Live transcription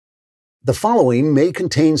The following may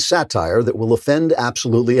contain satire that will offend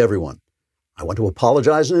absolutely everyone. I want to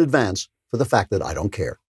apologize in advance for the fact that I don't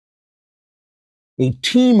care. A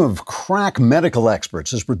team of crack medical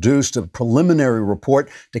experts has produced a preliminary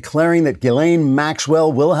report declaring that Ghislaine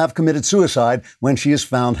Maxwell will have committed suicide when she is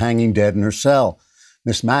found hanging dead in her cell.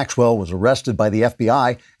 Miss Maxwell was arrested by the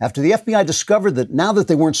FBI after the FBI discovered that now that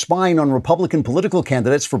they weren't spying on Republican political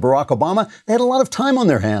candidates for Barack Obama, they had a lot of time on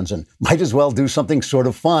their hands and might as well do something sort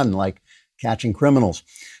of fun, like catching criminals.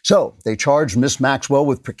 So they charged Miss Maxwell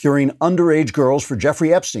with procuring underage girls for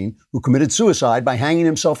Jeffrey Epstein, who committed suicide by hanging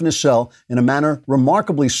himself in his cell in a manner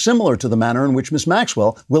remarkably similar to the manner in which Miss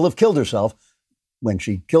Maxwell will have killed herself when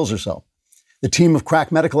she kills herself. The team of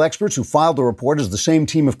crack medical experts who filed the report is the same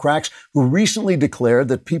team of cracks who recently declared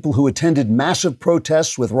that people who attended massive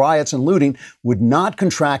protests with riots and looting would not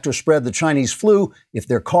contract or spread the Chinese flu if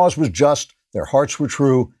their cause was just, their hearts were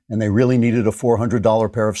true, and they really needed a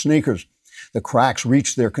 $400 pair of sneakers. The cracks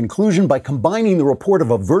reached their conclusion by combining the report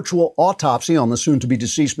of a virtual autopsy on the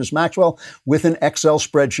soon-to-be-deceased Miss Maxwell with an Excel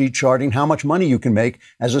spreadsheet charting how much money you can make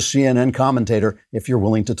as a CNN commentator if you're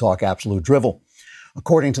willing to talk absolute drivel.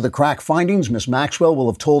 According to the crack findings, Miss Maxwell will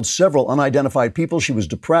have told several unidentified people she was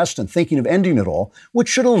depressed and thinking of ending it all, which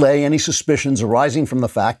should allay any suspicions arising from the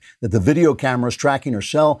fact that the video cameras tracking her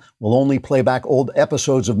cell will only play back old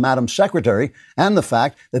episodes of Madam Secretary, and the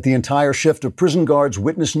fact that the entire shift of prison guards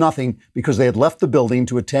witnessed nothing because they had left the building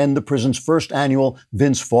to attend the prison's first annual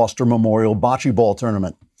Vince Foster Memorial Bocce Ball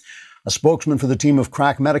Tournament. A spokesman for the team of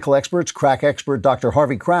crack medical experts, crack expert Dr.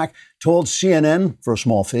 Harvey Crack, told CNN, for a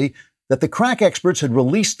small fee, that the crack experts had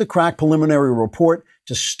released the crack preliminary report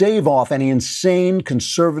to stave off any insane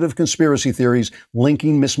conservative conspiracy theories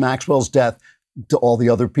linking Miss Maxwell's death to all the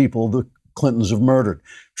other people the Clintons have murdered.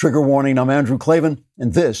 Trigger warning, I'm Andrew Klavan,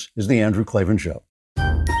 and this is The Andrew Klavan Show.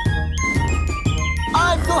 I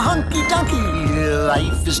feel hunky-dunky,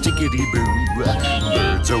 life is tickety-boo.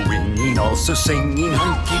 Birds are winging, also singing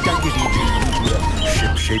hunky-dunky-doo.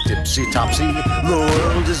 Ship-shape, tipsy-topsy, the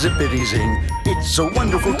world is zippity-zing. It's a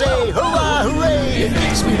wonderful day, hurrah, hooray! It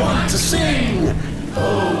makes me want to sing.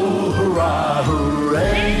 Oh, hurrah,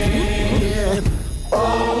 hooray!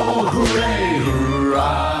 Oh, hooray,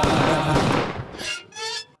 hurrah!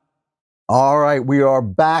 All right, we are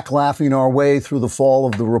back laughing our way through the fall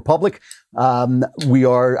of the Republic. I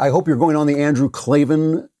hope you're going on the Andrew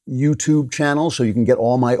Klavan YouTube channel so you can get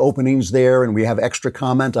all my openings there, and we have extra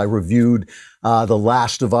comment. I reviewed The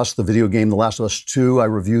Last of Us, the video game The Last of Us 2. I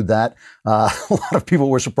reviewed that. A lot of people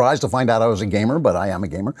were surprised to find out I was a gamer, but I am a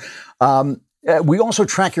gamer. We also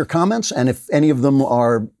track your comments, and if any of them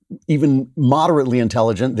are even moderately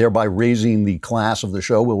intelligent, thereby raising the class of the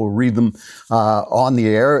show, we will read them on the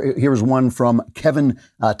air. Here's one from Kevin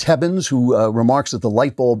Tebbins, who remarks that the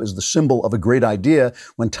light bulb is the symbol of a great idea.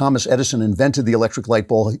 When Thomas Edison invented the electric light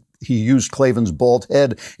bulb, he used Klavan's bald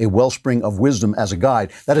head, a wellspring of wisdom, as a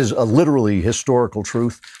guide. That is a literally historical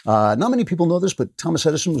truth. Not many people know this, but Thomas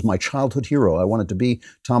Edison was my childhood hero. I wanted to be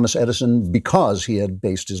Thomas Edison because he had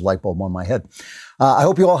based his light bulb on my head. I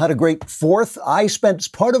hope you all had a great Fourth. I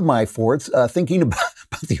spent part of my Fourth thinking about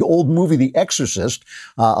the old movie, The Exorcist.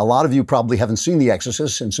 A lot of you probably haven't seen The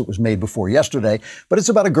Exorcist since it was made before yesterday, but it's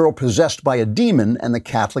about a girl possessed by a demon and the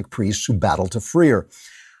Catholic priests who battle to free her.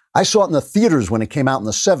 I saw it in the theaters when it came out in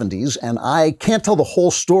the 70s, and I can't tell the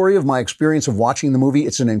whole story of my experience of watching the movie.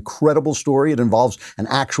 It's an incredible story. It involves an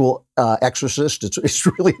actual exorcist. It's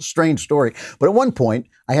really a strange story. But at one point,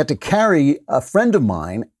 I had to carry a friend of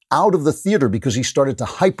mine out of the theater because he started to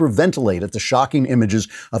hyperventilate at the shocking images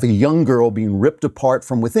of a young girl being ripped apart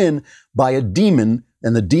from within by a demon,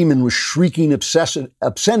 and the demon was shrieking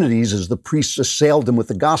obscenities as the priests assailed him with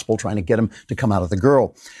the gospel, trying to get him to come out of the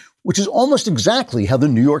girl. Which is almost exactly how the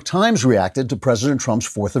New York Times reacted to President Trump's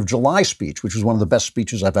 4th of July speech, which was one of the best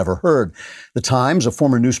speeches I've ever heard. The Times, a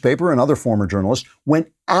former newspaper, and other former journalists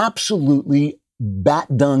went absolutely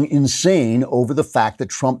bat-dung insane over the fact that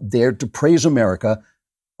Trump dared to praise America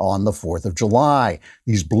on the 4th of July.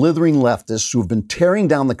 These blithering leftists who have been tearing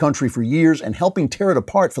down the country for years and helping tear it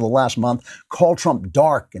apart for the last month call Trump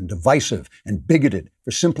dark and divisive and bigoted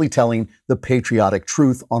for simply telling the patriotic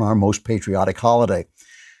truth on our most patriotic holiday.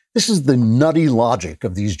 This is the nutty logic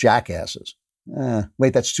of these jackasses.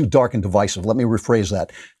 Wait, that's too dark and divisive. Let me rephrase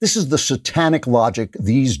that. This is the satanic logic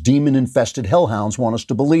these demon-infested hellhounds want us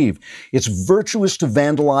to believe. It's virtuous to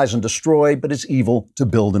vandalize and destroy, but it's evil to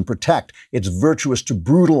build and protect. It's virtuous to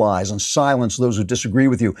brutalize and silence those who disagree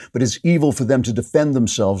with you, but it's evil for them to defend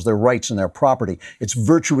themselves, their rights, and their property. It's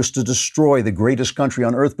virtuous to destroy the greatest country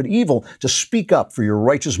on earth, but evil to speak up for your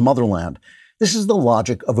righteous motherland. This is the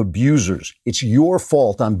logic of abusers. It's your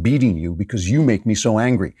fault I'm beating you because you make me so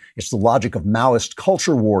angry. It's the logic of Maoist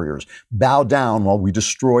culture warriors. Bow down while we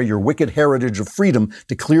destroy your wicked heritage of freedom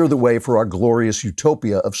to clear the way for our glorious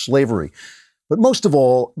utopia of slavery. But most of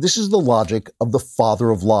all, this is the logic of the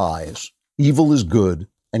father of lies. Evil is good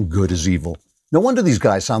and good is evil. No wonder these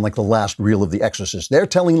guys sound like the last reel of The Exorcist. They're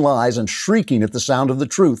telling lies and shrieking at the sound of the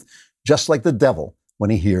truth, just like the devil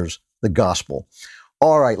when he hears the gospel.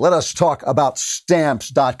 All right, let us talk about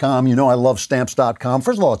Stamps.com. You know I love Stamps.com.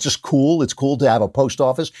 First of all, it's just cool. It's cool to have a post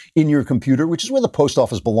office in your computer, which is where the post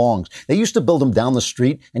office belongs. They used to build them down the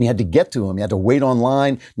street, and you had to get to them. You had to wait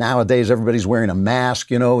online. Nowadays, everybody's wearing a mask.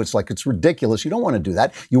 You know, it's like it's ridiculous. You don't want to do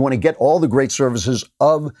that. You want to get all the great services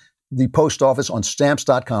of the post office on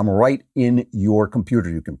Stamps.com right in your computer.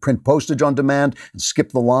 You can print postage on demand and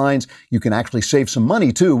skip the lines. You can actually save some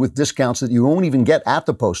money, too, with discounts that you won't even get at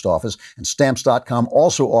the post office. And Stamps.com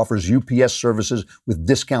also offers UPS services with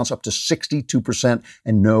discounts up to 62%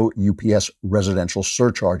 and no UPS residential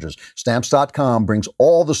surcharges. Stamps.com brings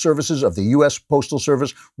all the services of the U.S. Postal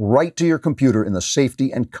Service right to your computer in the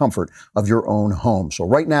safety and comfort of your own home. So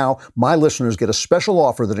right now, my listeners get a special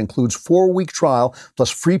offer that includes 4-week trial plus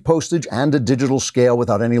free postage and a digital scale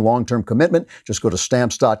without any long-term commitment. Just go to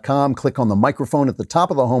Stamps.com, click on the microphone at the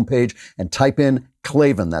top of the homepage, and type in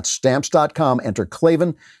Klavan. That's Stamps.com. Enter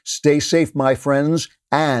Klavan. Stay safe, my friends,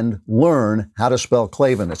 and learn how to spell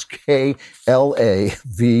Klavan. It's Klavan. You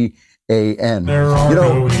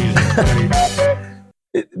know,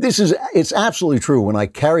 it's absolutely true. When I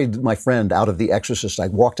carried my friend out of The Exorcist, I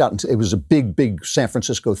walked out into, it was a big, big San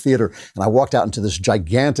Francisco theater, and I walked out into this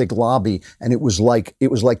gigantic lobby, and it was like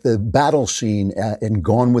the battle scene in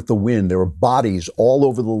Gone with the Wind. There were bodies all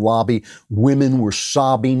over the lobby. Women were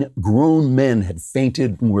sobbing. Grown men had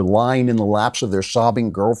fainted and were lying in the laps of their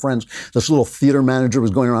sobbing girlfriends. This little theater manager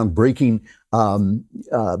was going around breaking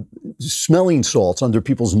smelling salts under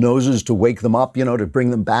people's noses to wake them up, you know, to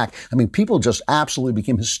bring them back. I mean, people just absolutely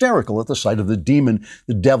became hysterical at the sight of the demon,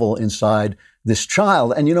 the devil inside this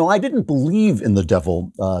child. And, you know, I didn't believe in the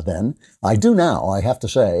devil then. I do now, I have to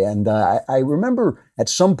say. And I remember at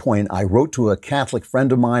some point I wrote to a Catholic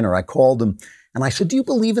friend of mine, or I called him, and I said, do you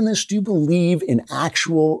believe in this? Do you believe in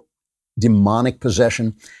actual demonic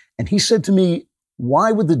possession? And he said to me,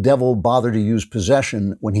 why would the devil bother to use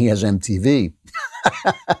possession when he has MTV?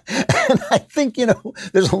 And I think, you know,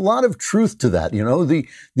 there's a lot of truth to that. You know, the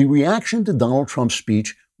reaction to Donald Trump's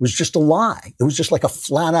speech was just a lie. It was just like a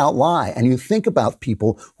flat out lie. And you think about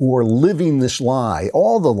people who are living this lie,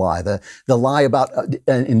 all the lie about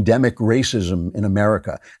endemic racism in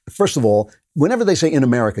America. First of all, whenever they say in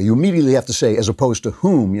America, you immediately have to say as opposed to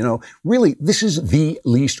whom, you know, really, this is the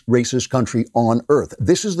least racist country on earth.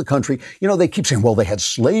 This is the country, you know, they keep saying, well, they had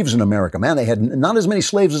slaves in America. Man, they had not as many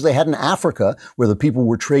slaves as they had in Africa, where the people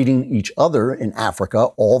were trading each other in Africa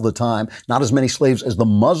all the time. Not as many slaves as the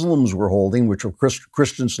Muslims were holding, which were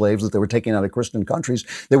Christian slaves that they were taking out of Christian countries.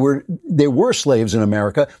 There were slaves in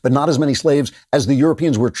America, but not as many slaves as the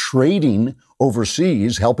Europeans were trading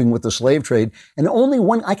overseas, helping with the slave trade. And only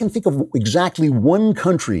one, I can think of exactly one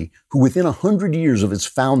country who within 100 years of its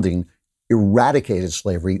founding eradicated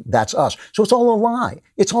slavery. That's us. So it's all a lie.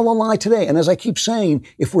 It's all a lie today. And as I keep saying,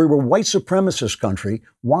 if we were a white supremacist country,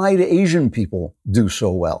 why do Asian people do so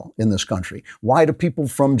well in this country? Why do people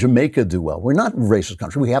from Jamaica do well? We're not a racist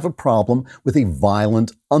country. We have a problem with a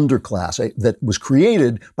violent underclass that was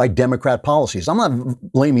created by Democrat policies. I'm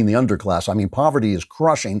not blaming the underclass. I mean, poverty is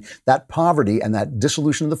crushing. That poverty and that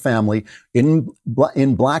dissolution of the family in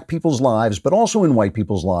black people's lives, but also in white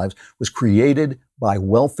people's lives, was created by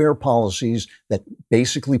welfare policies that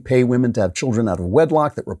basically pay women to have children out of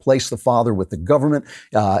wedlock, that replace the father with the government.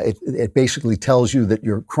 It basically tells you that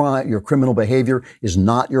your criminal behavior is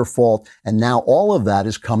not your fault. And now all of that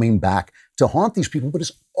is coming back to haunt these people, but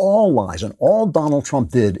it's all lies. And all Donald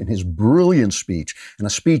Trump did in his brilliant speech, and a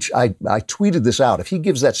speech, I tweeted this out, if he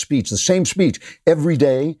gives that speech, the same speech, every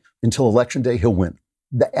day until Election Day, he'll win.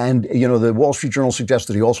 And, you know, the Wall Street Journal suggests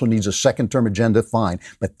that he also needs a second-term agenda. Fine.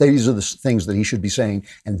 But these are the things that he should be saying.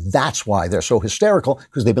 And that's why they're so hysterical,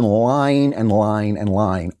 because they've been lying and lying and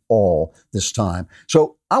lying all this time.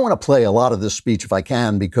 So I want to play a lot of this speech if I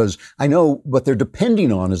can, because I know what they're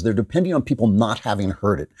depending on is they're depending on people not having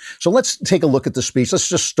heard it. So let's take a look at the speech. Let's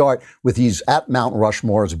just start with he's at Mount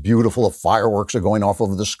Rushmore. It's beautiful. The fireworks are going off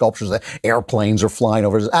over the sculptures. The airplanes are flying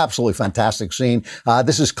over. It's an absolutely fantastic scene.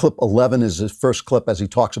 This is clip 11, is his first clip as he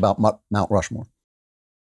talks about Mount Rushmore.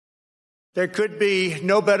 There could be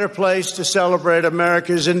no better place to celebrate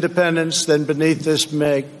America's independence than beneath this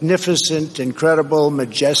magnificent, incredible,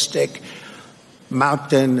 majestic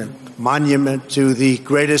mountain monument to the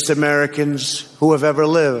greatest Americans who have ever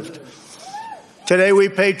lived. Today we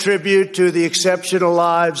pay tribute to the exceptional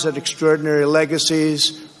lives and extraordinary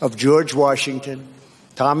legacies of George Washington,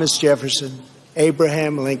 Thomas Jefferson,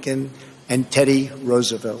 Abraham Lincoln, and Teddy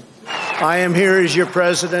Roosevelt. I am here as your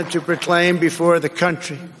president to proclaim before the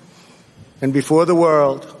country and before the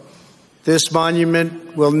world, this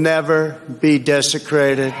monument will never be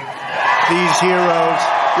desecrated. These heroes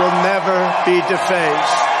will never be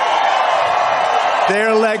defaced.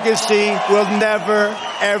 Their legacy will never,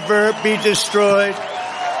 ever be destroyed.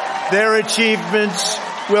 Their achievements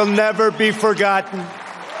will never be forgotten.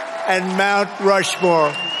 And Mount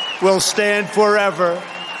Rushmore will stand forever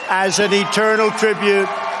as an eternal tribute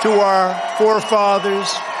to our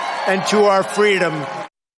forefathers and to our freedom.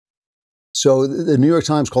 So the New York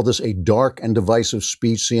Times called this a dark and divisive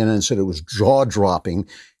speech. CNN said it was jaw-dropping.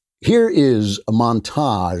 Here is a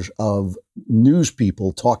montage of news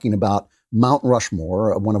people talking about Mount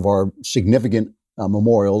Rushmore, one of our significant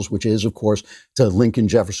memorials, which is, of course, to Lincoln,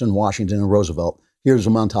 Jefferson, Washington, and Roosevelt. Here's a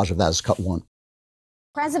montage of that. It's cut one.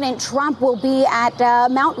 President Trump will be at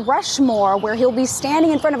Mount Rushmore, where he'll be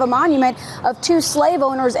standing in front of a monument of 2 slave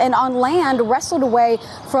owners and on land wrestled away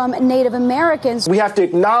from Native Americans. We have to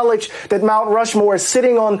acknowledge that Mount Rushmore is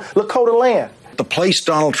sitting on Lakota land. The place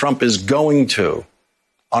Donald Trump is going to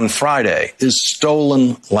on Friday is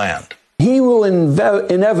stolen land. He will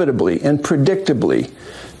inevitably and predictably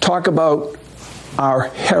talk about our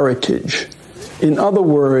heritage. In other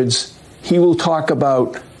words, he will talk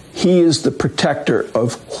about he is the protector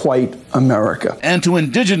of white America. And to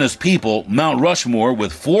indigenous people, Mount Rushmore,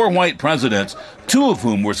 with 4 white presidents, 2 of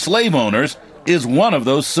whom were slave owners, is one of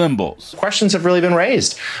those symbols. Questions have really been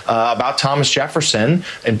raised about Thomas Jefferson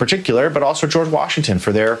in particular, but also George Washington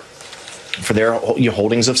for their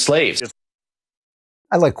holdings of slaves.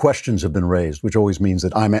 I like questions have been raised, which always means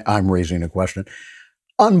that I'm raising a question.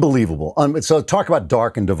 Unbelievable. So talk about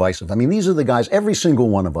dark and divisive. I mean, these are the guys, every single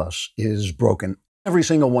one of us is broken. Every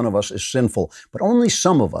single one of us is sinful, but only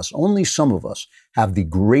some of us have the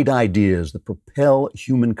great ideas that propel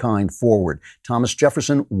humankind forward. Thomas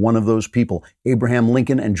Jefferson, one of those people. Abraham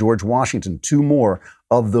Lincoln and George Washington, 2 more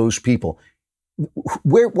of those people.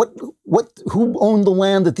 Who owned the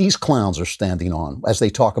land that these clowns are standing on as they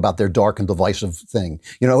talk about their dark and divisive thing,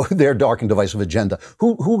 their dark and divisive agenda?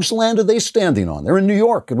 Whose land are they standing on? They're in New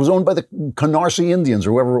York. It was owned by the Canarsie Indians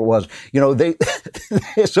or whoever it was.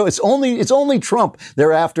 So it's only Trump.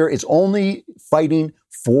 Thereafter, it's only fighting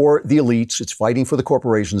for the elites. It's fighting for the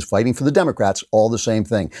corporations, fighting for the Democrats, all the same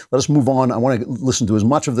thing. Let us move on. I want to listen to as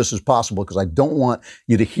much of this as possible because I don't want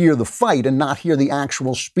you to hear the fight and not hear the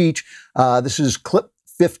actual speech. This is clip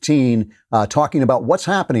 15, talking about what's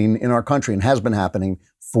happening in our country and has been happening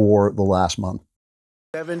for the last month.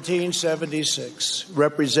 1776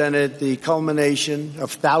 represented the culmination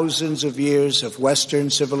of thousands of years of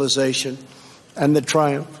Western civilization and the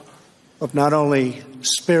triumph of not only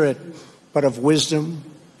spirit, but of wisdom,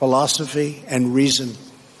 philosophy, and reason.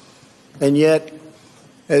 And yet,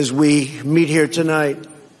 as we meet here tonight,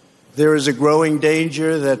 there is a growing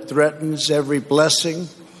danger that threatens every blessing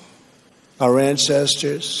our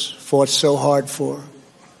ancestors fought so hard for,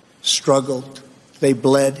 struggled, they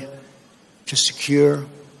bled to secure.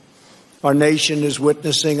 Our nation is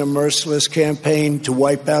witnessing a merciless campaign to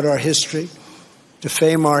wipe out our history,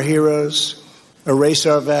 defame our heroes, erase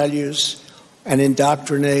our values, and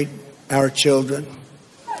indoctrinate our children.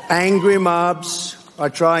 Angry mobs are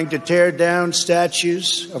trying to tear down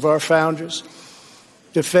statues of our founders,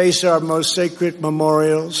 deface our most sacred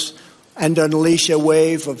memorials, and unleash a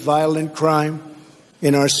wave of violent crime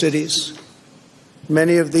in our cities.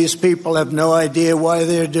 Many of these people have no idea why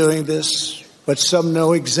they're doing this, but some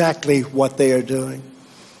know exactly what they are doing.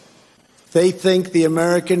 They think the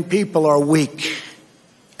American people are weak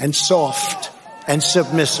and soft and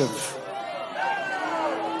submissive.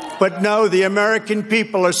 But no, the American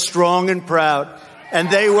people are strong and proud,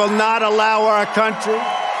 and they will not allow our country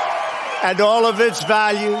and all of its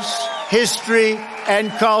values, history,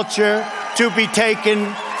 and culture to be taken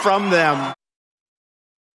from them.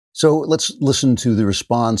 So let's listen to the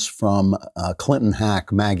response from Clinton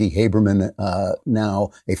hack Maggie Haberman,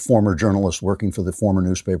 now a former journalist working for the former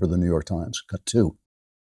newspaper, the New York Times. Cut 2.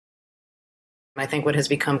 I think what has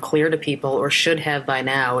become clear to people, or should have by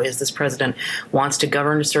now, is this president wants to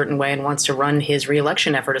govern a certain way and wants to run his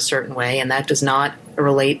reelection effort a certain way, and that does not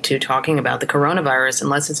relate to talking about the coronavirus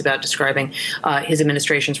unless it's about describing his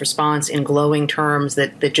administration's response in glowing terms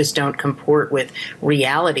that just don't comport with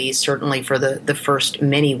reality, certainly for the first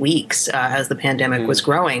many weeks as the pandemic was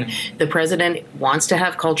growing. The president wants to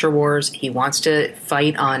have culture wars. He wants to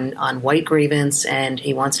fight on white grievance, and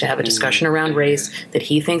he wants to have a discussion around race that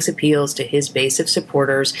he thinks appeals to his base of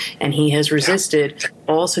supporters, and he has resisted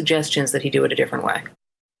all suggestions that he do it a different way.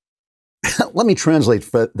 Let me translate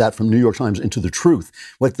that from New York Times into the truth.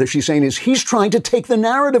 What she's saying is he's trying to take the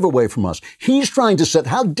narrative away from us. He's trying to set,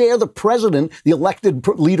 how dare the president, the elected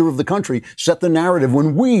leader of the country, set the narrative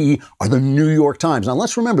when we are the New York Times. Now,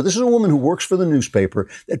 let's remember, this is a woman who works for the newspaper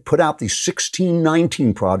that put out the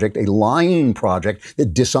 1619 Project, a lying project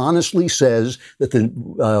that dishonestly says that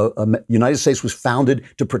the United States was founded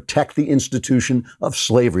to protect the institution of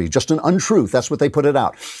slavery. Just an untruth. That's what they put it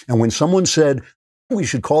out. And when someone said, we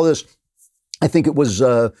should call this, I think it was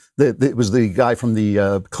the guy from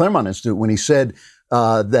the Claremont Institute when he said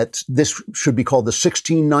that this should be called the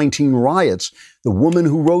 1619 riots. The woman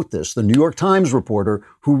who wrote this, the New York Times reporter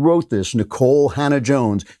who wrote this, Nicole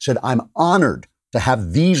Hannah-Jones, said, "I'm honored to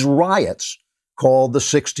have these riots called the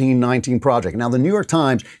 1619 Project." Now, the New York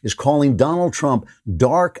Times is calling Donald Trump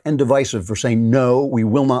dark and divisive for saying, no, we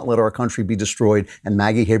will not let our country be destroyed. And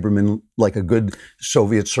Maggie Haberman, like a good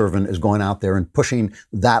Soviet servant, is going out there and pushing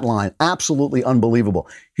that line. Absolutely unbelievable.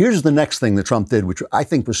 Here's the next thing that Trump did, which I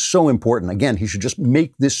think was so important. Again, he should just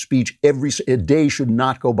make this speech a day should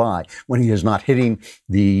not go by when he is not hitting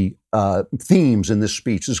the themes in this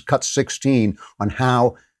speech. This is cut 16 on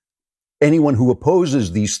how anyone who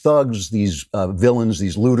opposes these thugs, these villains,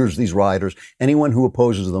 these looters, these rioters, anyone who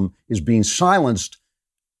opposes them is being silenced,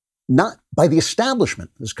 not by the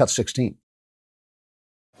establishment. This is cut 16.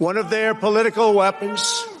 One of their political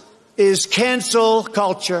weapons is cancel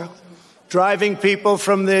culture, driving people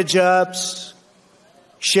from their jobs,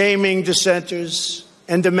 shaming dissenters,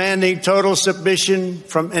 and demanding total submission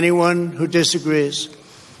from anyone who disagrees.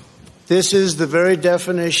 This is the very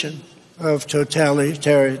definition of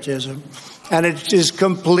totalitarianism, and it is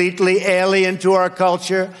completely alien to our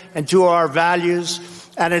culture and to our values,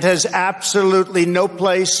 and it has absolutely no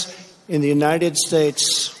place in the United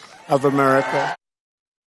States of America.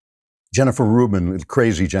 Jennifer Rubin,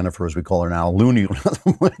 crazy Jennifer, as we call her now, loony,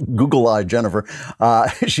 Google-eyed Jennifer,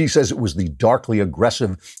 she says it was the darkly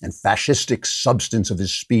aggressive and fascistic substance of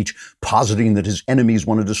his speech, positing that his enemies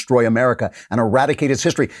want to destroy America and eradicate its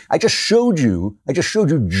history. I just showed you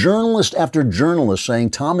journalist after journalist saying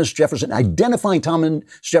Thomas Jefferson, identifying Thomas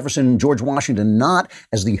Jefferson and George Washington not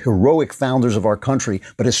as the heroic founders of our country,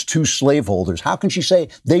 but as two slaveholders. How can she say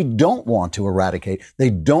they don't want to eradicate, they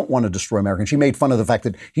don't want to destroy America? And she made fun of the fact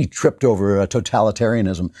that he tripped over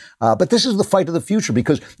totalitarianism. But this is the fight of the future,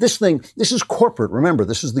 because this is corporate. Remember,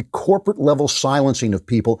 this is the corporate level silencing of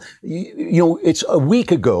people. You know, it's a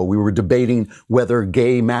week ago we were debating whether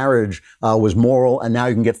gay marriage was moral, and now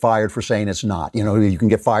you can get fired for saying it's not. You know, you can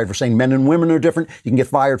get fired for saying men and women are different. You can get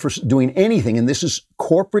fired for doing anything. And this is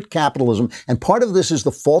corporate capitalism. And part of this is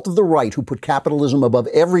the fault of the right, who put capitalism above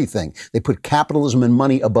everything. They put capitalism and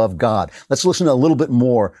money above God. Let's listen to a little bit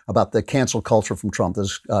more about the cancel culture from Trump. This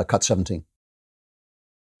is cut 17.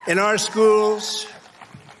 In our schools,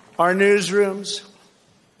 our newsrooms,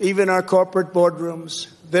 even our corporate boardrooms,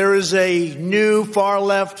 there is a new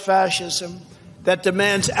far-left fascism that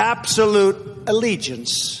demands absolute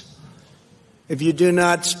allegiance. If you do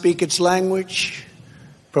not speak its language,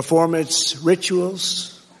 perform its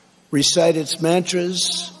rituals, recite its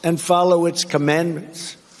mantras, and follow its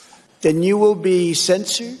commandments, then you will be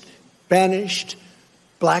censored, banished,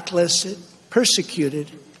 blacklisted, persecuted,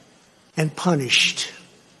 and punished.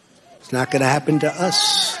 It's not going to happen to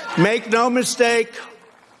us. Make no mistake,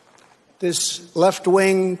 this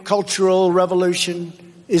left-wing cultural revolution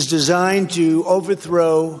is designed to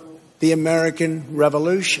overthrow the American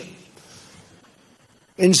Revolution.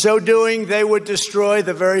 In so doing, they would destroy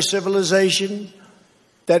the very civilization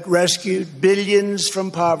that rescued billions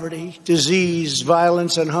from poverty, disease,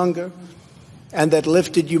 violence, and hunger, and that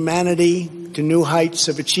lifted humanity to new heights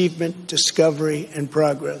of achievement, discovery, and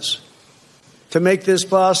progress. To make this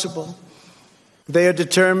possible, they are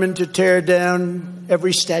determined to tear down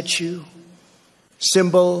every statue,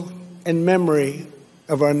 symbol, and memory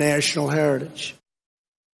of our national heritage.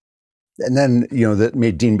 And then, you know, that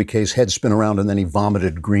made Dean Bakay's head spin around, and then he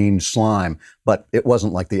vomited green slime. But it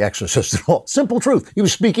wasn't like The Exorcist at all. Simple truth. He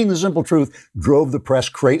was speaking the simple truth, drove the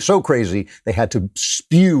press so crazy they had to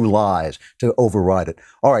spew lies to override it.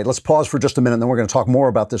 All right, let's pause for just a minute, and then we're going to talk more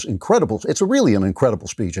about this incredible. It's really an incredible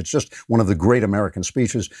speech. It's just one of the great American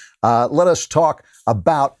speeches. Let us talk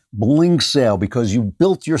about Blink Sale, because you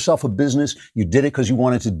built yourself a business. You did it because you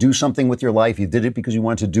wanted to do something with your life. You did it because you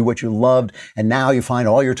wanted to do what you loved. And now you find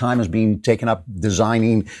all your time is being taken up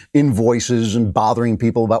designing invoices and bothering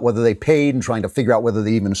people about whether they paid and trying to figure out whether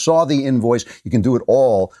they even saw the invoice. You can do it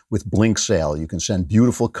all with Blink Sale. You can send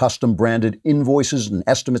beautiful custom branded invoices and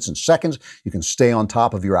estimates in seconds. You can stay on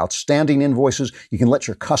top of your outstanding invoices. You can let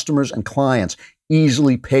your customers and clients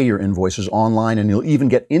easily pay your invoices online, and you'll even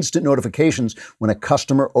get instant notifications when a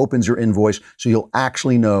customer opens your invoice, so you'll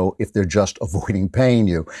actually know if they're just avoiding paying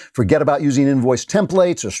you. Forget about using invoice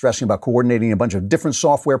templates or stressing about coordinating a bunch of different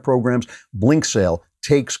software programs. Blink Sale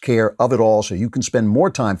takes care of it all, so you can spend more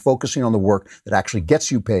time focusing on the work that actually gets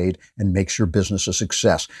you paid and makes your business a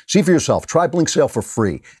success. See for yourself. Try Blink Sale for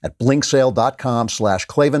free at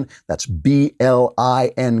blinksale.com/Klavan. That's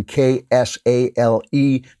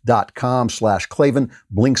BLINKSALE.com/Klavan.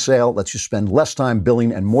 Blink Sale lets you spend less time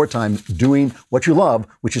billing and more time doing what you love,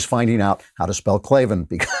 which is finding out how to spell Klavan,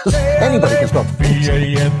 because anybody can spell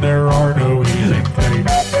and there are no easy things.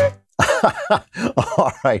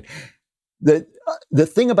 All right. The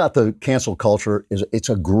thing about the cancel culture is it's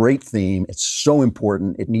a great theme. It's so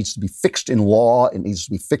important. It needs to be fixed in law. It needs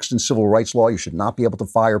to be fixed in civil rights law. You should not be able to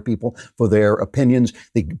fire people for their opinions.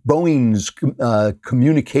 Boeing's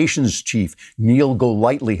communications chief, Neil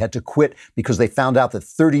Golightly, had to quit because they found out that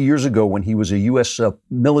 30 years ago, when he was a U.S.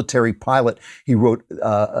 Military pilot, he wrote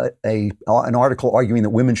an article arguing that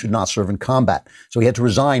women should not serve in combat. So he had to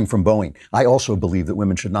resign from Boeing. I also believe that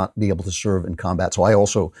women should not be able to serve in combat. So I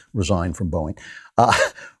also resigned from Boeing.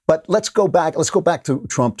 But let's go back to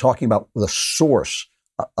Trump talking about the source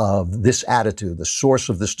of this attitude, the source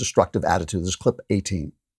of this destructive attitude. This is clip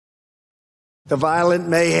 18. The violent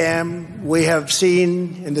mayhem we have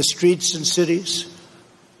seen in the streets and cities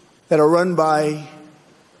that are run by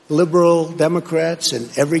liberal Democrats in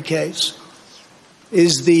every case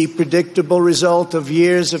is the predictable result of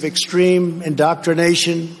years of extreme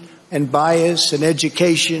indoctrination and bias in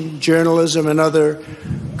education, journalism, and other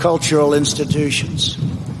cultural institutions.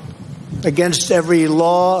 Against every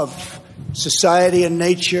law of society and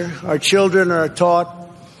nature, our children are taught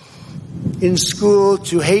in school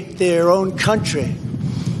to hate their own country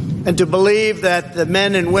and to believe that the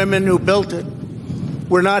men and women who built it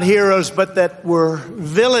were not heroes, but that were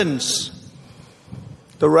villains.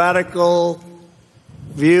 The radical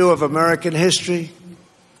view of American history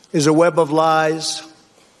is a web of lies.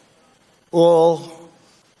 All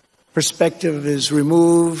perspective is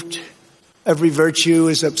removed. Every virtue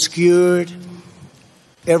is obscured.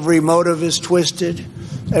 Every motive is twisted.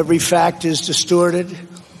 Every fact is distorted.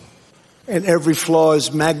 And every flaw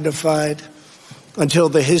is magnified until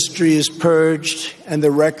the history is purged and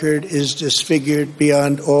the record is disfigured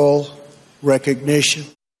beyond all recognition.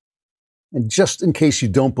 And just in case you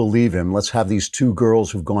don't believe him, let's have these two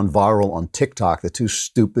girls who've gone viral on TikTok, the two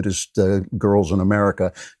stupidest girls in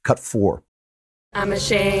America, cut 4. I'm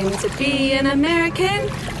ashamed to be an American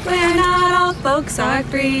where not all folks are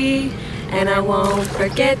free. And I won't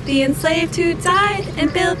forget the enslaved who died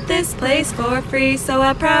and built this place for free. So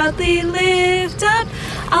I proudly lift up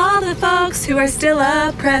all the folks who are still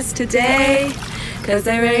oppressed today. 'Cause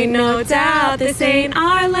there ain't no doubt this ain't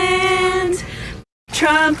our land.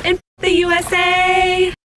 Trump and the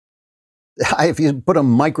USA. If you put a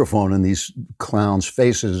microphone in these clowns'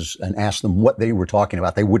 faces and ask them what they were talking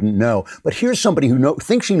about, they wouldn't know. But here's somebody who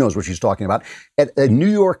thinks she knows what she's talking about. At a New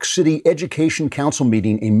York City Education Council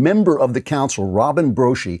meeting, a member of the council, Robin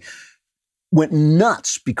Broshi, went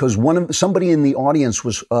nuts because somebody in the audience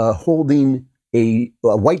was holding a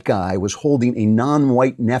white guy was holding a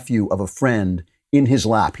non-white nephew of a friend in his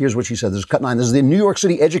lap. Here's what she said. This is cut 9. This is the New York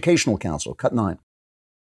City Educational Council, cut 9.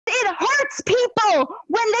 It hurts people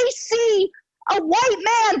when they see a white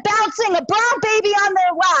man bouncing a brown baby on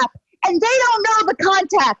their lap and they don't know the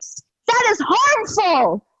context. That is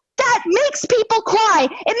harmful. That makes people cry.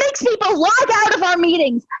 It makes people log out of our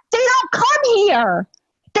meetings. They don't come here.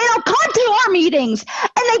 They don't come to our meetings,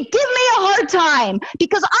 and they give me a hard time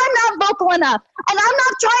because I'm not vocal enough, and I'm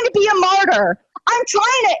not trying to be a martyr. I'm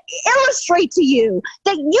trying to illustrate to you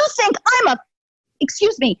that you think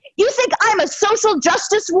you think I'm a social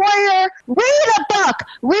justice warrior? Read a book.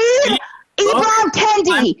 Read Ibram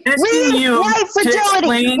Kendi. Read White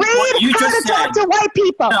Fragility. Read How to Talk to White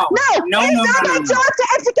People. No, it's not my job to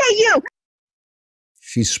educate you.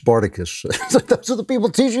 She's Spartacus. Those are the people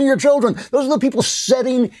teaching your children. Those are the people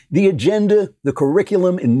setting the agenda, the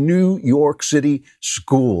curriculum in New York City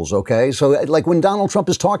schools, okay? So like when Donald Trump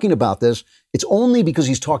is talking about this, it's only because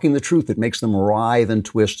he's talking the truth that makes them writhe and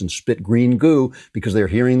twist and spit green goo, because they're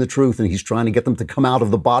hearing the truth and he's trying to get them to come out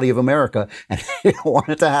of the body of America, and they don't want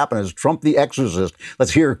it to happen. As Trump the Exorcist.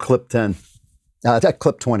 Let's hear clip 10.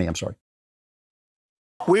 Clip 20, I'm sorry.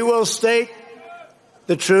 We will state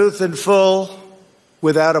the truth in full,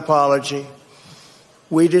 without apology.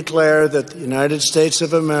 We declare that the United States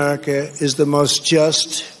of America is the most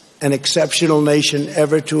just and exceptional nation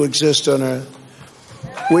ever to exist on earth.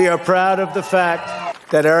 We are proud of the fact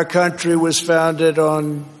that our country was founded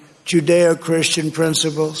on Judeo-Christian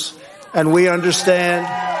principles, and we understand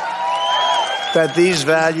that these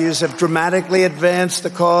values have dramatically advanced the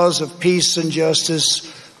cause of peace and justice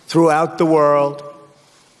throughout the world.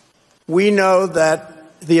 We know that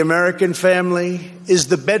the American family is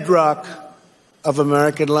the bedrock of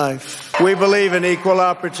American life. We believe in equal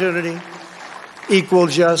opportunity, equal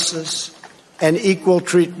justice, and equal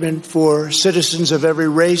treatment for citizens of every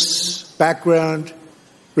race, background,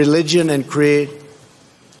 religion, and creed.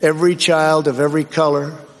 Every child of every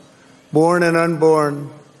color, born and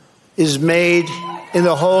unborn, is made in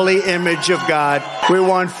the holy image of God. We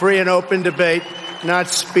want free and open debate, not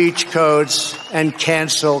speech codes and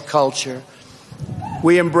cancel culture.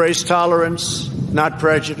 We embrace tolerance, not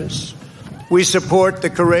prejudice. We support the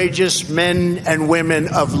courageous men and women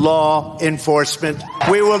of law enforcement.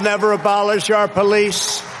 We will never abolish our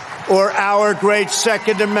police or our great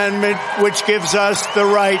Second Amendment, which gives us the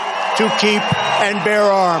right to keep and bear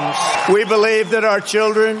arms. We believe that our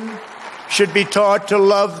children should be taught to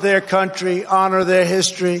love their country, honor their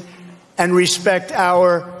history, and respect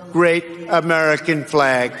our great American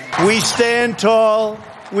flag. We stand tall,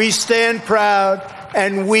 we stand proud,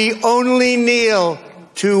 and we only kneel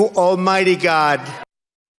to Almighty God.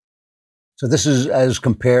 So this is as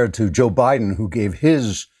compared to Joe Biden, who gave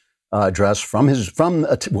his address from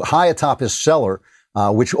high atop his cellar,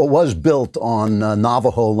 which was built on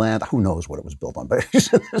Navajo land. Who knows what it was built on, but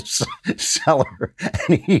he's in this cellar.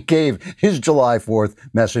 And he gave his July 4th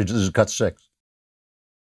message. This is cut 6.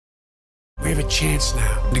 We have a chance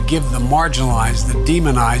now to give the marginalized, the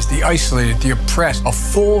demonized, the isolated, the oppressed a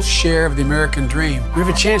full share of the American dream. We have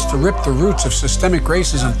a chance to rip the roots of systemic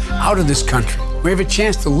racism out of this country. We have a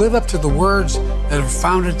chance to live up to the words that have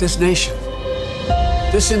founded this nation.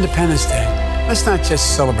 This Independence Day, let's not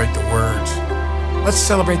just celebrate the words. Let's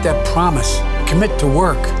celebrate that promise. Commit to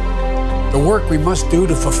work. The work we must do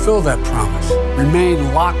to fulfill that promise.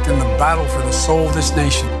 Remain locked in the battle for the soul of this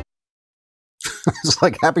nation. It's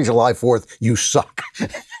like, happy July 4th, you suck.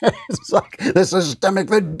 It's like the systemic,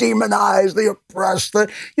 the demonized, the oppressed,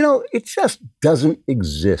 it just doesn't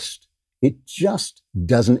exist. It just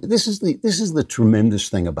doesn't. This is the tremendous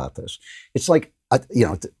thing about this. It's like,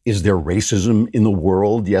 is there racism in the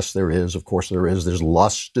world? Yes, there is. Of course there is. There's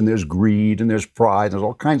lust and there's greed and there's pride. There's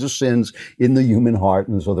all kinds of sins in the human heart.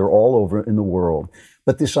 And so they're all over in the world.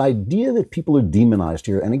 But this idea that people are demonized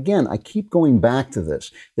here, and again, I keep going back to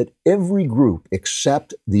this, that every group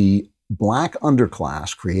except the black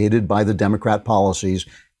underclass created by the Democrat policies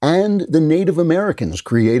and the Native Americans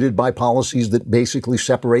created by policies that basically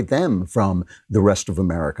separate them from the rest of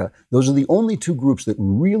America. Those are the only two groups that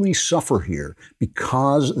really suffer here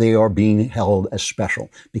because they are being held as special,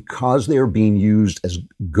 because they are being used as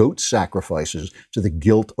goat sacrifices to the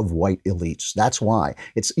guilt of white elites. That's why.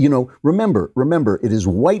 It's, remember, it is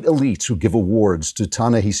white elites who give awards to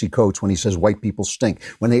Ta-Nehisi Coates when he says white people stink.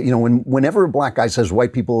 When whenever a black guy says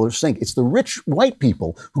white people stink, it's the rich white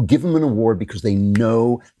people who give him an award because they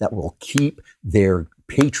know that will keep their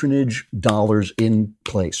patronage dollars in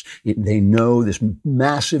place. They know this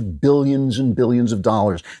massive billions and billions of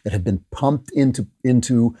dollars that have been pumped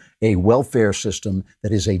into a welfare system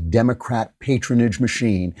that is a Democrat patronage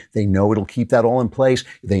machine. They know it'll keep that all in place.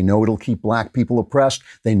 They know it'll keep black people oppressed.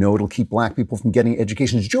 They know it'll keep black people from getting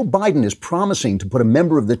educations. Joe Biden is promising to put a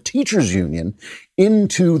member of the teachers union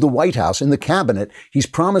into the White House, in the cabinet. He's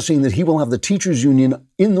promising that he will have the teachers union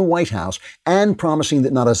in the White House and promising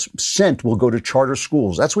that not a cent will go to charter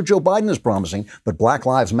schools. That's what Joe Biden is promising. But Black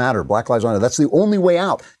Lives Matter, Black Lives Matter, that's the only way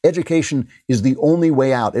out. Education is the only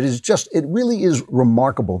way out. It really is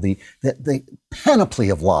remarkable, the panoply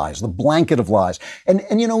of lies, the blanket of lies. And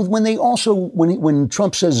when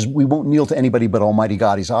Trump says we won't kneel to anybody but Almighty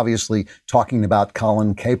God, he's obviously talking about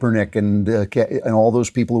Colin Kaepernick and all those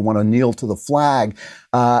people who want to kneel to the flag.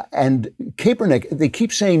 And Kaepernick, they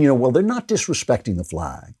keep saying, they're not disrespecting the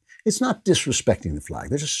flag. It's not disrespecting the flag.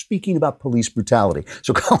 They're just speaking about police brutality.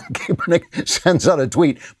 So Colin Kaepernick sends out a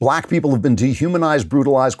tweet. Black people have been dehumanized,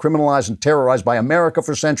 brutalized, criminalized, and terrorized by America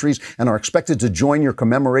for centuries and are expected to join your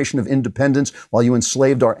commemoration of independence while you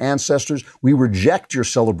enslaved our ancestors. We reject your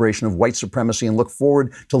celebration of white supremacy and look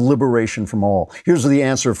forward to liberation from all. Here's the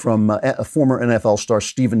answer from a former NFL star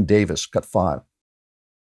Stephen Davis, cut 5.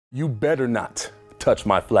 You better not touch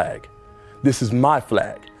my flag. This is my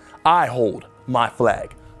flag. I hold my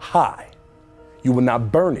flag high. You will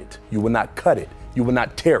not burn it. You will not cut it. You will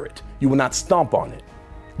not tear it. You will not stomp on it.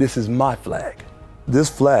 This is my flag. This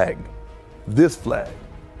flag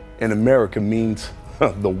in America means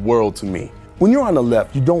the world to me. When you're on the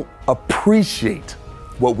left, you don't appreciate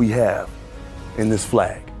what we have in this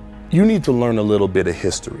flag. You need to learn a little bit of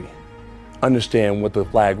history. Understand what the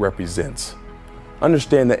flag represents.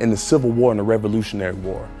 Understand that in the Civil War and the Revolutionary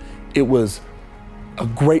War, it was a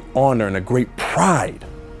great honor and a great pride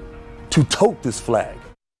to tote this flag.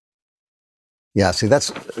 Yeah, see, that's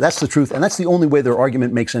the truth. And that's the only way their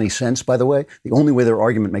argument makes any sense, by the way. The only way their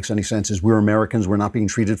argument makes any sense is we're Americans, we're not being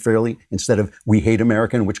treated fairly, instead of we hate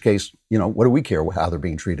America, in which case, what do we care how they're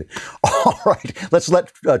being treated? All right, let's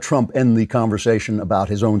let Trump end the conversation about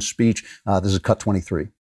his own speech. This is cut 23.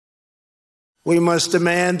 We must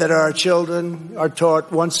demand that our children are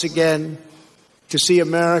taught once again to see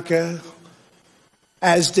America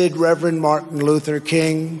as did Reverend Martin Luther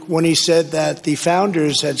King when he said that the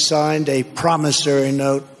founders had signed a promissory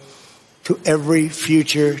note to every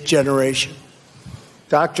future generation.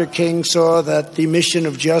 Dr. King saw that the mission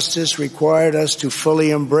of justice required us to fully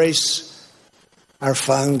embrace our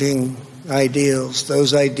founding ideals.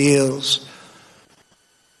 Those ideals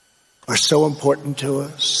are so important to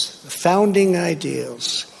us. The founding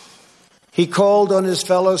ideals. He called on his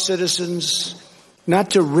fellow citizens not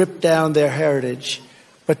to rip down their heritage,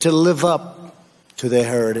 but to live up to their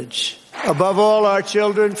heritage. Above all, our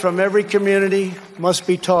children from every community must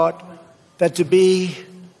be taught that to be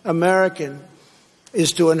American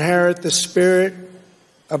is to inherit the spirit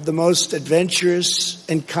of the most adventurous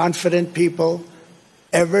and confident people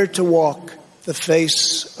ever to walk the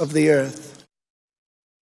face of the earth.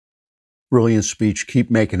 Brilliant speech. Keep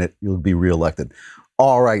making it. You'll be reelected.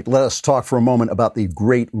 All right, let us talk for a moment about the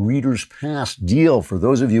great Reader's Pass deal for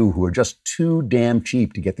those of you who are just too damn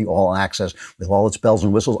cheap to get the All Access with all its bells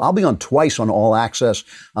and whistles. I'll be on twice on All Access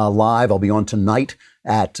live. I'll be on tonight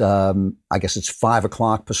at, I guess it's 5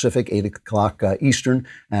 o'clock Pacific, 8 o'clock Eastern,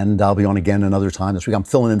 and I'll be on again another time this week. I'm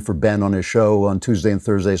filling in for Ben on his show on Tuesday and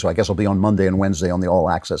Thursday, so I guess I'll be on Monday and Wednesday on the All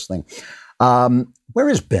Access thing. Where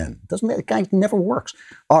is Ben? Doesn't the guy never works?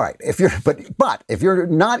 All right. If you're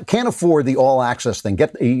can't afford the All Access thing,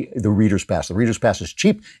 get the Reader's Pass. The Reader's Pass is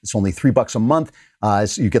cheap. It's only $3 a month.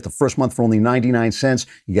 So you get the first month for only 99 cents.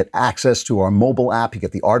 You get access to our mobile app. You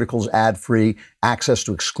get the articles ad-free, access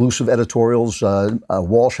to exclusive editorials.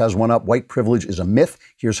 Walsh has one up. White privilege is a myth.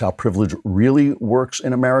 Here's how privilege really works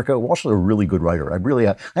in America. Walsh is a really good writer. I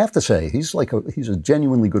have to say, he's a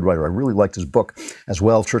genuinely good writer. I really liked his book as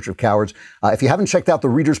well, Church of Cowards. If you haven't checked out the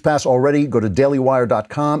Reader's Pass already, go to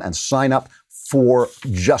dailywire.com and sign up for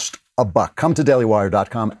just $1. Come to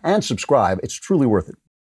dailywire.com and subscribe. It's truly worth it.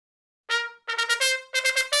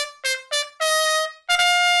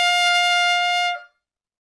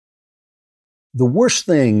 The worst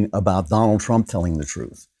thing about Donald Trump telling the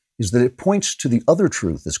truth is that it points to the other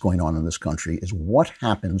truth that's going on in this country, is what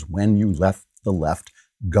happens when you let the left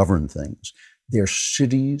govern things. Their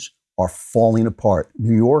cities are falling apart.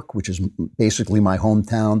 New York, which is basically my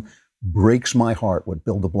hometown, breaks my heart what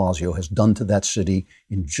Bill de Blasio has done to that city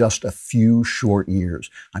in just a few short years.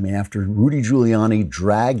 I mean, after Rudy Giuliani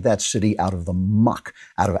dragged that city out of the muck,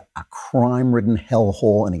 out of a crime-ridden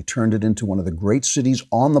hellhole, and he turned it into one of the great cities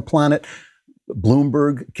on the planet,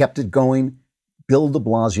 Bloomberg kept it going. Bill de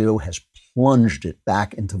Blasio has plunged it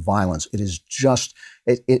back into violence. It is just,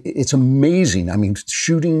 it's amazing. I mean,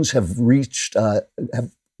 shootings have lifted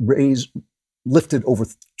over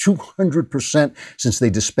 200% since they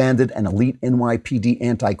disbanded an elite NYPD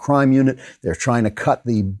anti-crime unit. They're trying to cut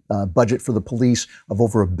the budget for the police of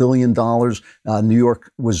over $1 billion. New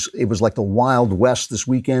York was like the Wild West this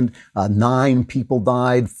weekend. 9 people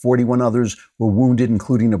died, 41 others were wounded,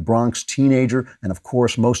 including a Bronx teenager. And of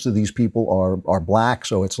course, most of these people are black.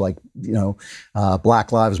 So it's like,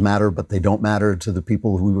 Black Lives Matter, but they don't matter to the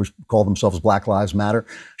people who call themselves Black Lives Matter.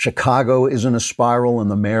 Chicago is in a spiral, and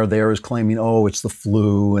the mayor there is claiming, oh, it's the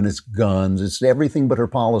flu. blue and it's guns. It's everything but her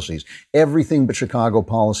policies, everything but Chicago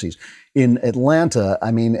policies. In Atlanta,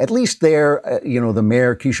 I mean, at least there, the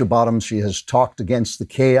mayor, Keisha Bottoms, she has talked against the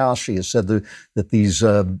chaos. She has said that these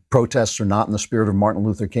protests are not in the spirit of Martin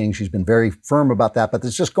Luther King. She's been very firm about that, but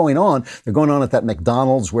it's just going on. They're going on at that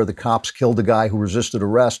McDonald's where the cops killed a guy who resisted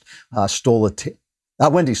arrest,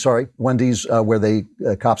 Wendy's, where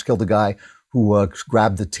the cops killed a guy who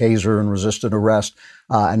grabbed the taser and resisted arrest.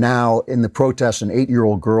 And now in the protests, an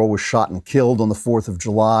 8-year-old girl was shot and killed on the 4th of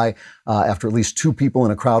July after at least 2 people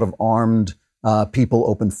in a crowd of armed people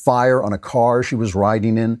opened fire on a car she was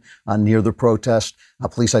riding in near the protest.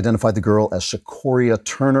 Police identified the girl as Secoria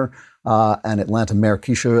Turner. And Atlanta Mayor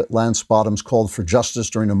Keisha Lance Bottoms called for justice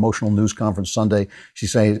during an emotional news conference Sunday.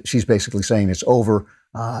 She's basically saying it's over,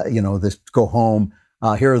 go home.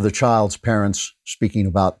 Here are the child's parents speaking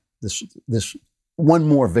about this one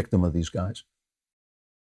more victim of these guys.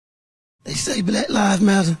 They say Black Lives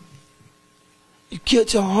Matter. You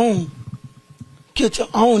killed your own. Killed your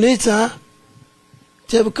own this time.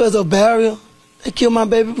 Just because of a barrier. They killed my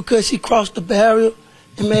baby because she crossed the barrier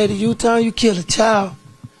and made a U-turn. You killed a child.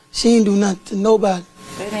 She ain't do nothing to nobody.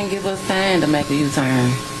 They didn't give us time to make a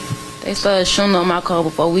U-turn. They started shooting on my car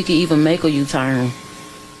before we could even make a U-turn.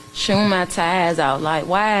 Shooting my tires out. Like,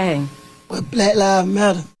 why? But Black Lives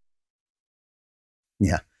Matter.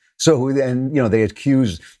 Yeah. So, and,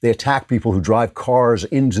 they attack people who drive cars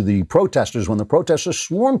into the protesters when the protesters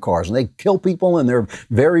swarm cars and they kill people and they're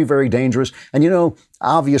very, very dangerous. And,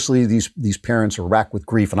 obviously these parents are racked with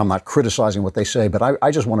grief, and I'm not criticizing what they say, but I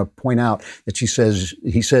just want to point out that he says,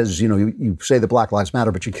 you say that Black Lives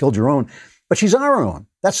Matter, but you killed your own. But she's our own.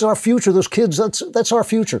 That's our future. Those kids, that's our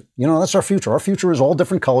future. That's our future. Our future is all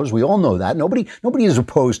different colors. We all know that. Nobody is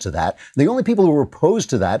opposed to that. The only people who are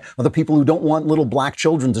opposed to that are the people who don't want little black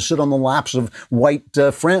children to sit on the laps of white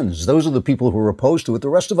friends. Those are the people who are opposed to it. The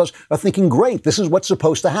rest of us are thinking, great, this is what's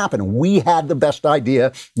supposed to happen. We had the best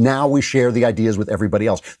idea. Now we share the ideas with everybody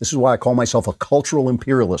else. This is why I call myself a cultural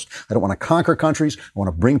imperialist. I don't want to conquer countries. I want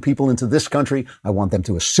to bring people into this country. I want them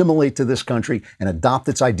to assimilate to this country and adopt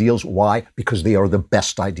its ideals. Why? Because they are the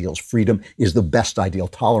best ideals. Freedom is the best ideal.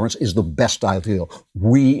 Tolerance is the best ideal.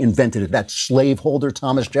 We invented it. That slaveholder,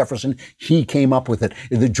 Thomas Jefferson, he came up with it.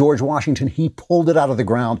 The George Washington, he pulled it out of the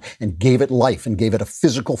ground and gave it life and gave it a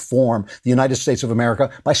physical form. The United States of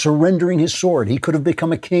America, by surrendering his sword, he could have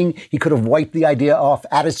become a king. He could have wiped the idea off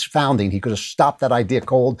at its founding. He could have stopped that idea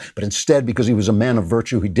cold. But instead, because he was a man of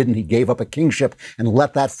virtue, he didn't. He gave up a kingship and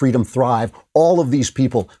let that freedom thrive. All of these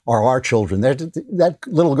people are our children. That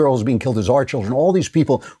little girl is being killed as our children. All these people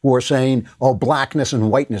who are saying, oh, blackness and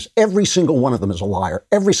whiteness, every single one of them is a liar.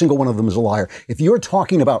 Every single one of them is a liar. If you're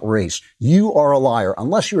talking about race, you are a liar.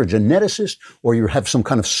 Unless you're a geneticist or you have some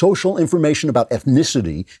kind of social information about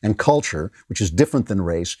ethnicity and culture, which is different than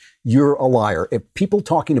race, you're a liar. If people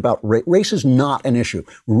talking about race is not an issue.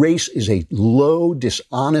 Race is a low,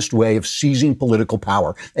 dishonest way of seizing political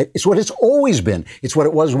power. It's what it's always been. It's what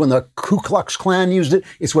it was when the Ku Klux Klan used it.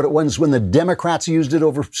 It's what it was when the Democrats used it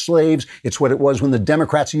over slaves. It's what it was when the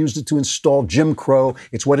Democrats used it to install Jim Crow.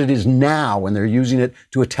 It's what it is now when they're using it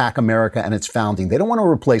to attack America and its founding. They don't want to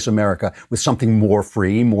replace America with something more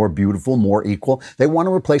free, more beautiful, more equal. They want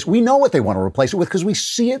to replace, we know what they want to replace it with because we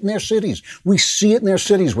see it in their cities. We see it in their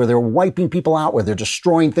cities where they're wiping people out, where they're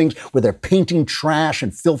destroying things, where they're painting trash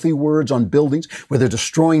and filthy words on buildings, where they're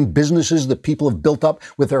destroying businesses that people have built up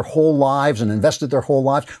with their whole lives and invested their whole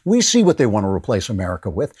lives. We see what they want to replace America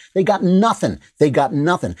with. They got nothing. They got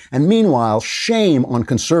nothing. And meanwhile, shame on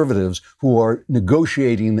conservatives who are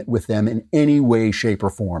negotiating with them in any way, shape, or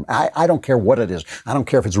form. I don't care what it is. I don't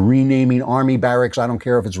care if it's renaming army barracks. I don't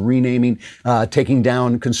care if it's renaming, taking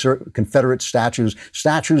down Confederate statues.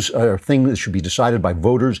 Statues are things that should be decided by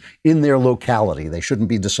voters in their locality. They shouldn't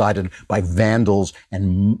be decided by vandals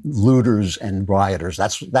and looters and rioters.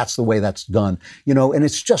 That's the way that's done. And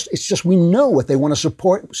it's just we know what they want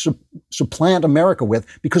to supplant America with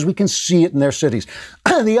because we can see it in their cities.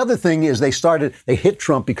 The other thing is they hit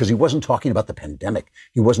Trump because he wasn't talking about the pandemic.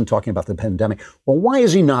 He wasn't talking about the pandemic. Well, why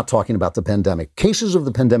is he not talking about the pandemic? Cases of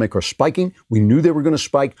the pandemic are spiking. We knew they were going to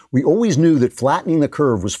spike. We always knew that flattening the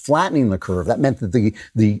curve was flattening the curve. That meant that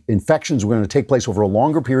the infections were going to take place over a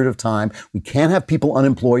longer period of time. We can't have people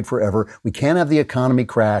unemployed forever. We can't have the economy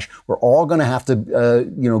crash. We're all going to have to,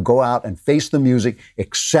 go out and face the music,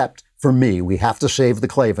 except for me. We have to save the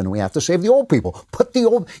Klavan. We have to save the old people. Put the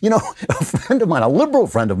old, a friend of mine, a liberal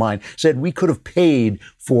friend of mine, said we could have paid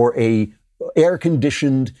for a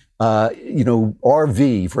air-conditioned,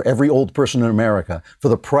 RV for every old person in America for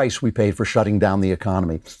the price we paid for shutting down the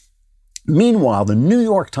economy. Meanwhile, the New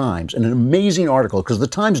York Times, in an amazing article, because the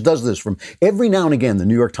Times does this from every now and again, the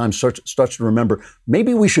New York Times starts to remember,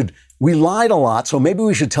 maybe we lied a lot, so maybe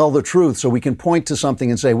we should tell the truth so we can point to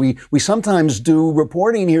something and say, we sometimes do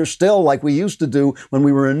reporting here still like we used to do when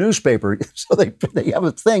we were a newspaper. So they have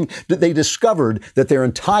a thing that they discovered that their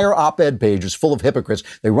entire op-ed page is full of hypocrites.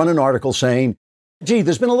 They run an article saying, gee,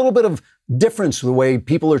 there's been a little bit of difference the way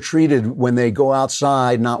people are treated when they go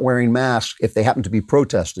outside not wearing masks if they happen to be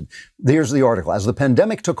protested. Here's the article. As the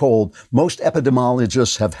pandemic took hold, most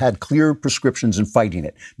epidemiologists have had clear prescriptions in fighting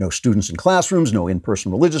it. No students in classrooms, no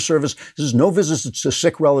in-person religious services, no visits to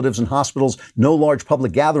sick relatives in hospitals, no large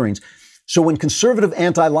public gatherings. So when conservative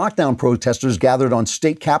anti-lockdown protesters gathered on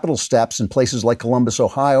state capitol steps in places like Columbus,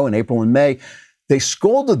 Ohio in April and May, they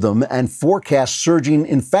scolded them and forecast surging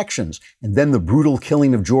infections. And then the brutal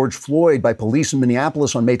killing of George Floyd by police in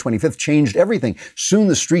Minneapolis on May 25th changed everything. Soon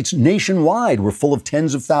the streets nationwide were full of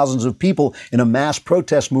tens of thousands of people in a mass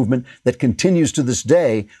protest movement that continues to this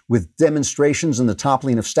day with demonstrations and the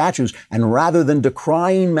toppling of statues. And rather than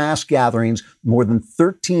decrying mass gatherings, more than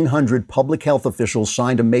 1,300 public health officials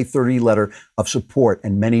signed a May 30 letter of support,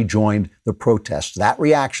 and many joined the protests. That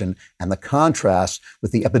reaction and the contrast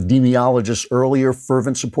with the epidemiologists' earlier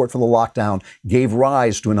fervent support for the lockdown gave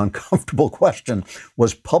rise to an uncomfortable question.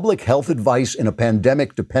 Was public health advice in a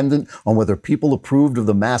pandemic dependent on whether people approved of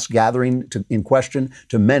the mass gathering in question?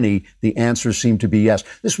 To many, the answer seemed to be yes.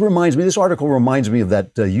 This article reminds me of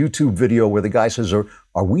that YouTube video where the guy says,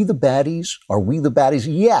 are we the baddies? Are we the baddies?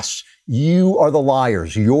 Yes, you are the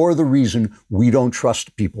liars. You're the reason we don't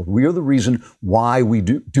trust people. We are the reason why we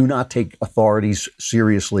do not take authorities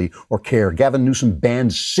seriously or care. Gavin Newsom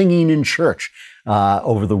banned singing in church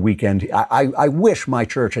over the weekend. I wish my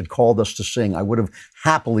church had called us to sing. I would have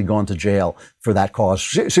happily gone to jail for that cause.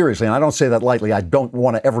 Seriously, and I don't say that lightly. I don't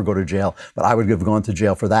want to ever go to jail, but I would have gone to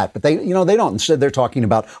jail for that. But they don't. Instead, they're talking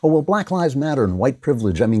about, oh, well, Black Lives Matter and white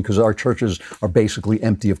privilege. I mean, because our churches are basically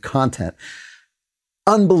empty of content.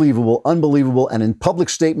 Unbelievable, unbelievable. And in public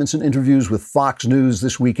statements and interviews with Fox News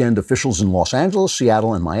this weekend, officials in Los Angeles,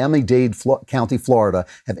 Seattle, and Miami-Dade County, Florida,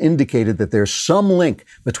 have indicated that there's some link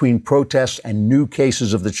between protests and new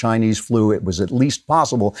cases of the Chinese flu. It was at least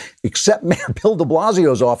possible, except Mayor Bill de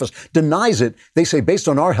Blasio's office denies it. They say, based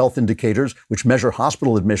on our health indicators, which measure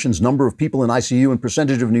hospital admissions, number of people in ICU, and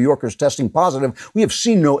percentage of New Yorkers testing positive, we have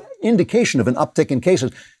seen no indication of an uptick in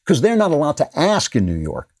cases, because they're not allowed to ask in New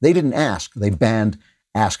York. They didn't ask. They banned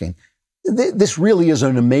asking. This really is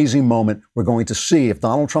an amazing moment. We're going to see if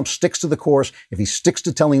Donald Trump sticks to the course, if he sticks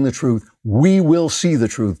to telling the truth, we will see the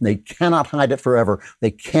truth. They cannot hide it forever.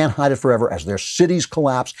 They can't hide it forever as their cities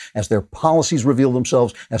collapse, as their policies reveal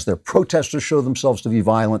themselves, as their protesters show themselves to be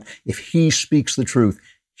violent. If he speaks the truth,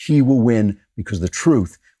 he will win, because the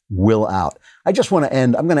truth will out. I just want to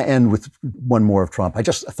end. I'm going to end with one more of Trump. I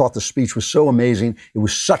just thought the speech was so amazing. It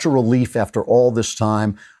was such a relief after all this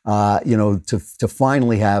time, to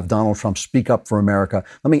finally have Donald Trump speak up for America.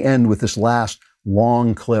 Let me end with this last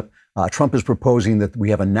long clip. Trump is proposing that we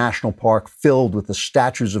have a national park filled with the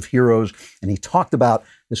statues of heroes. And he talked about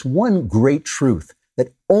this one great truth,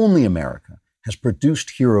 that only America has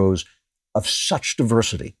produced heroes of such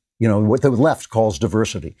diversity. What the left calls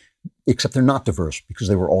diversity, except they're not diverse because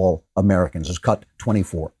they were all Americans. It's cut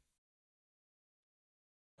 24.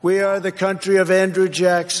 We are the country of Andrew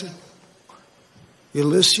Jackson,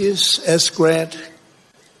 Ulysses S. Grant,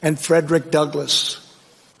 and Frederick Douglass.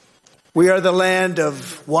 We are the land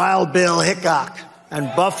of Wild Bill Hickok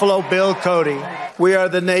and Buffalo Bill Cody. We are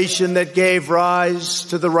the nation that gave rise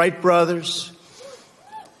to the Wright brothers,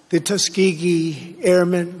 the Tuskegee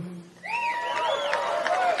Airmen,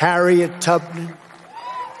 Harriet Tubman,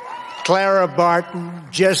 Clara Barton,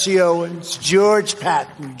 Jesse Owens, George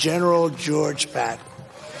Patton, General George Patton,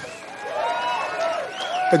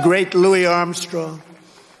 the great Louis Armstrong,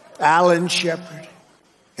 Alan Shepard,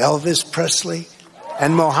 Elvis Presley,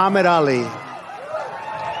 and Muhammad Ali.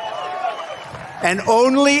 And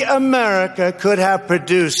only America could have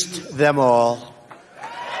produced them all.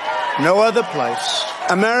 No other place.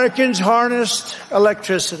 Americans harnessed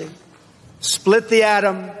electricity, split the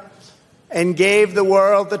atom, and gave the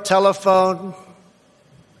world the telephone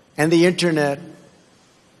and the internet.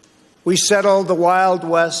 We settled the Wild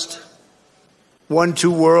West, won 2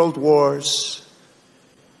 world wars,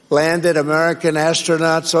 landed American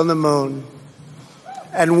astronauts on the moon,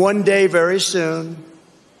 and one day, very soon,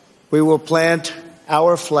 we will plant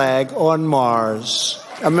our flag on Mars.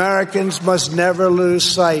 Americans must never lose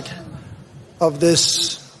sight of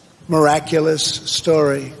this miraculous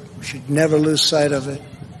story. We should never lose sight of it.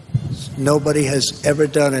 Nobody has ever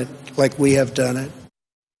done it like we have done it.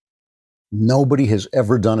 Nobody has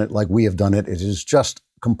ever done it like we have done it. It is just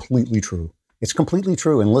completely true. It's completely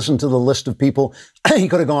true. And listen to the list of people. He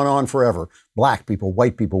could have gone on forever. Black people,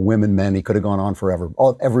 white people, women, men. He could have gone on forever.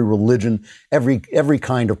 Every religion, every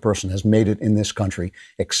kind of person has made it in this country,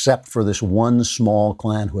 except for this one small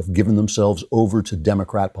clan who have given themselves over to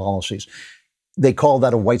Democrat policies. They call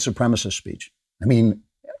that a white supremacist speech. I mean,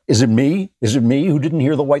 is it me? Is it me who didn't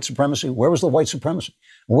hear the white supremacy? Where was the white supremacy?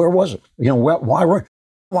 Where was it? You know,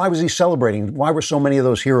 why was he celebrating? Why were so many of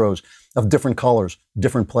those heroes of different colors,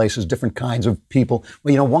 different places, different kinds of people?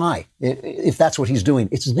 Well, you know, why? If that's what he's doing,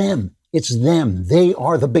 it's them. It's them. They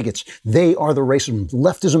are the bigots. They are the racism.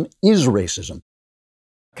 Leftism is racism.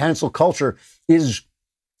 Cancel culture is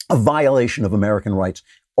a violation of American rights.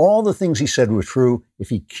 All the things he said were true. If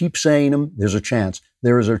he keeps saying them, there's a chance.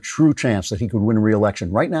 There is a true chance that he could win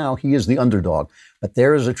re-election. Right now, he is the underdog. But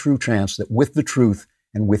there is a true chance that with the truth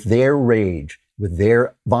and with their rage, with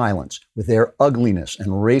their violence, with their ugliness and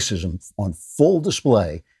racism on full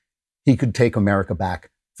display, he could take America back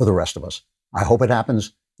for the rest of us. I hope it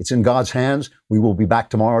happens. It's in God's hands. We will be back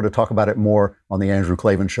tomorrow to talk about it more on The Andrew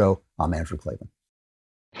Klavan Show. I'm Andrew Klavan.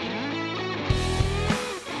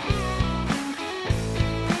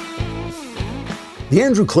 The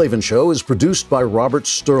Andrew Klavan Show is produced by Robert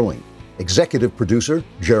Sterling. Executive producer,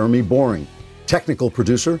 Jeremy Boring. Technical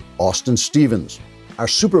producer, Austin Stevens. Our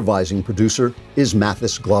supervising producer is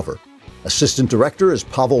Mathis Glover. Assistant director is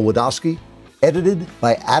Pavel Wadowski. Edited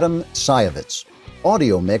by Adam Sayevitz.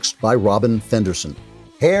 Audio mixed by Robin Fenderson.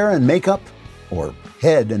 Hair and makeup, or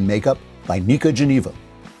head and makeup, by Nika Geneva.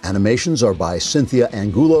 Animations are by Cynthia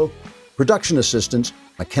Angulo. Production assistants,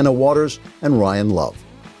 McKenna Waters and Ryan Love.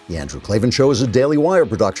 The Andrew Klavan Show is a Daily Wire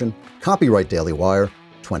production. Copyright Daily Wire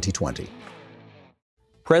 2020.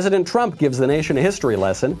 President Trump gives the nation a history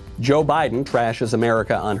lesson, Joe Biden trashes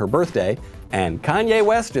America on her birthday, and Kanye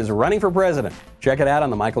West is running for president. Check it out on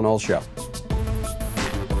The Michael Knowles Show.